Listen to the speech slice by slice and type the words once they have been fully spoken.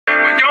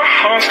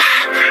heart,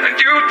 and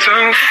you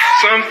tell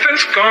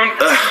something's gone.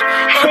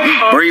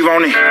 Breathe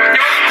on it.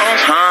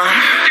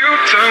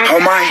 Oh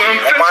my.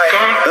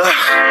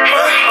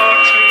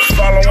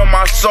 Following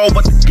my soul,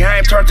 but the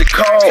game turned to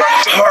cold.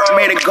 Heart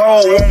made it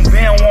go, won't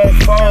bend, won't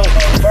fold.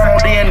 Phone on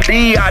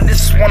DND, I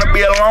just wanna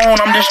be alone.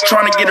 I'm just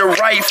trying to get it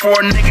right for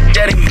a nigga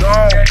that ain't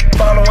gone.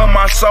 Following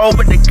my soul,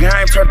 but the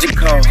game turned to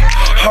cold.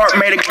 Heart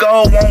made it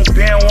go, won't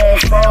bend,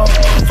 won't fold.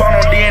 Phone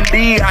on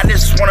DND, I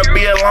just wanna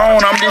be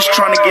alone. I'm just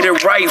trying to get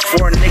it right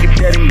for a nigga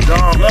that ain't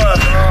gone.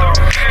 Look,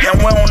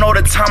 and we don't know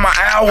the time of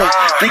hour.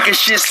 Thinking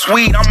shit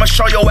sweet, I'ma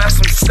show your ass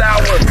some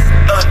sour.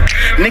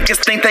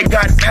 Niggas think they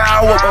got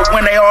power, but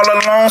when they all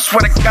alone,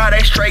 swear to God,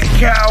 they straight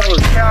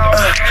cowards.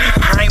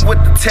 I ain't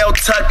with the tail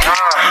tucking.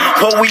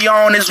 What we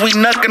on is we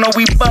knuckin' or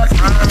we buckin'.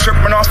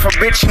 Trippin' off a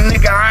bitch,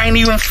 nigga, I ain't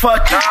even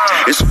fucking.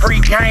 It's free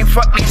game,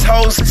 fuck these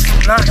hoes, it's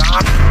nothing.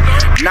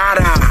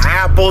 Nada,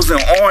 apples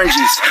and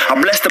oranges. I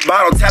bless the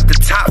bottle, tap the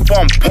top for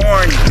I'm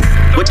pouring.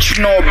 What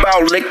you know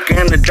about liquor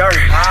in the dirt?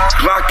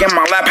 Glock in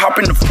my lap, hop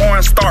in the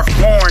foreign, start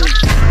flooring.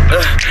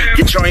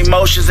 Get your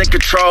emotions in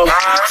control.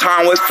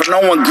 Time wait for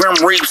no one, grim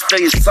reap, still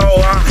your soul.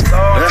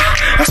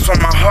 That's why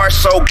my heart's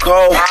so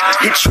cold.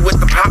 Hit you with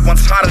the pop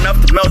once hot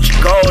enough to melt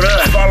your gold.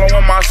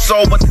 Following my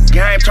soul, but the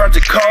game turned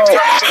to cold.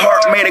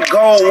 Heart made it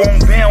go,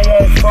 won't bend,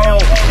 won't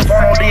fold.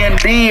 Phone on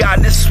DND, I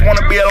just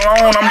wanna be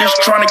alone. I'm just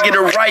trying to get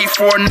it right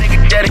for a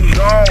nigga that ain't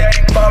gone.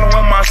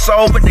 Following my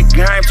soul, but the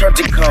game turned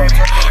to cold.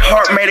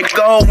 Heart made it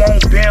go,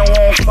 won't bend,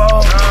 won't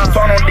fold.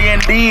 Phone on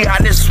DND, I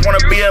just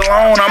wanna be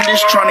alone. I'm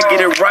just trying to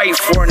get it right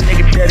for a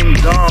nigga that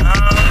ain't gone.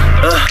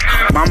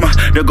 Mama,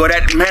 there go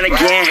that man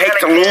again. Hate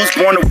to lose,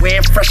 born to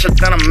win, fresher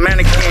than a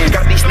mannequin.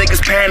 Got these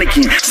niggas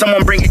panicking,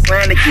 someone bring it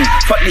Glanikin.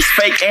 Fuck these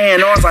fake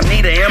A&Rs, I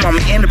need a M, I'm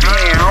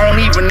independent. I don't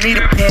even need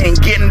a pen,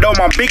 getting dough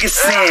my biggest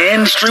sin.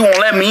 Industry won't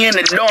let me in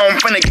the door, I'm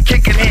finna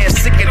kick it in.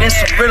 Sick it in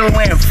some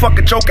riddling, fuck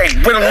a joke ain't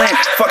riddling.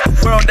 Fuck the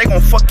world, they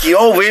gon' fuck you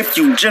over if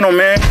you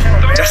gentleman.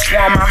 That's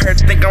why I'm out here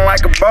thinking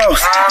like a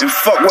boss. And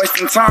fuck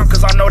wasting time,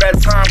 cause I know that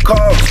time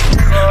costs.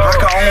 I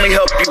can only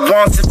help you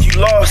once if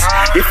you lost.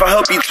 If I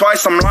help you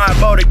twice, I'm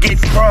liable to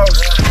get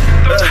crossed.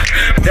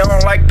 They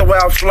don't like the way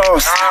I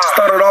floss.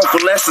 Started off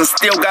with less and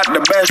still got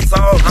the best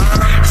sauce.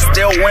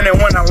 Still winning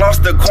when I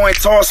lost the coin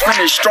toss.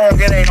 Finish strong,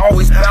 it ain't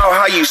always about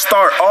how you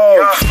start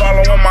off.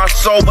 Following my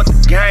soul, but the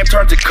game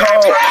turned to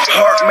cold.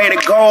 Heart made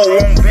it go,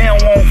 won't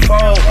bend, won't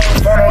fold.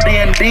 Phone on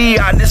DND,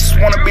 I just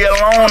wanna be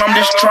alone. I'm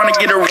just trying to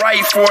get it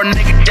right for a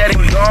nigga that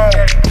ain't gone.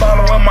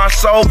 Following my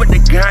soul, but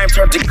the game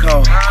turned to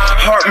cold.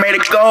 Heart made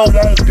it go,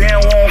 won't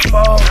bend, won't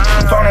fold.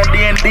 Phone on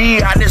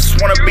DND, I just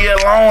wanna be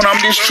alone.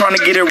 I'm just trying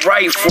to get it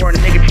right for a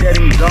nigga that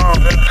ain't gone.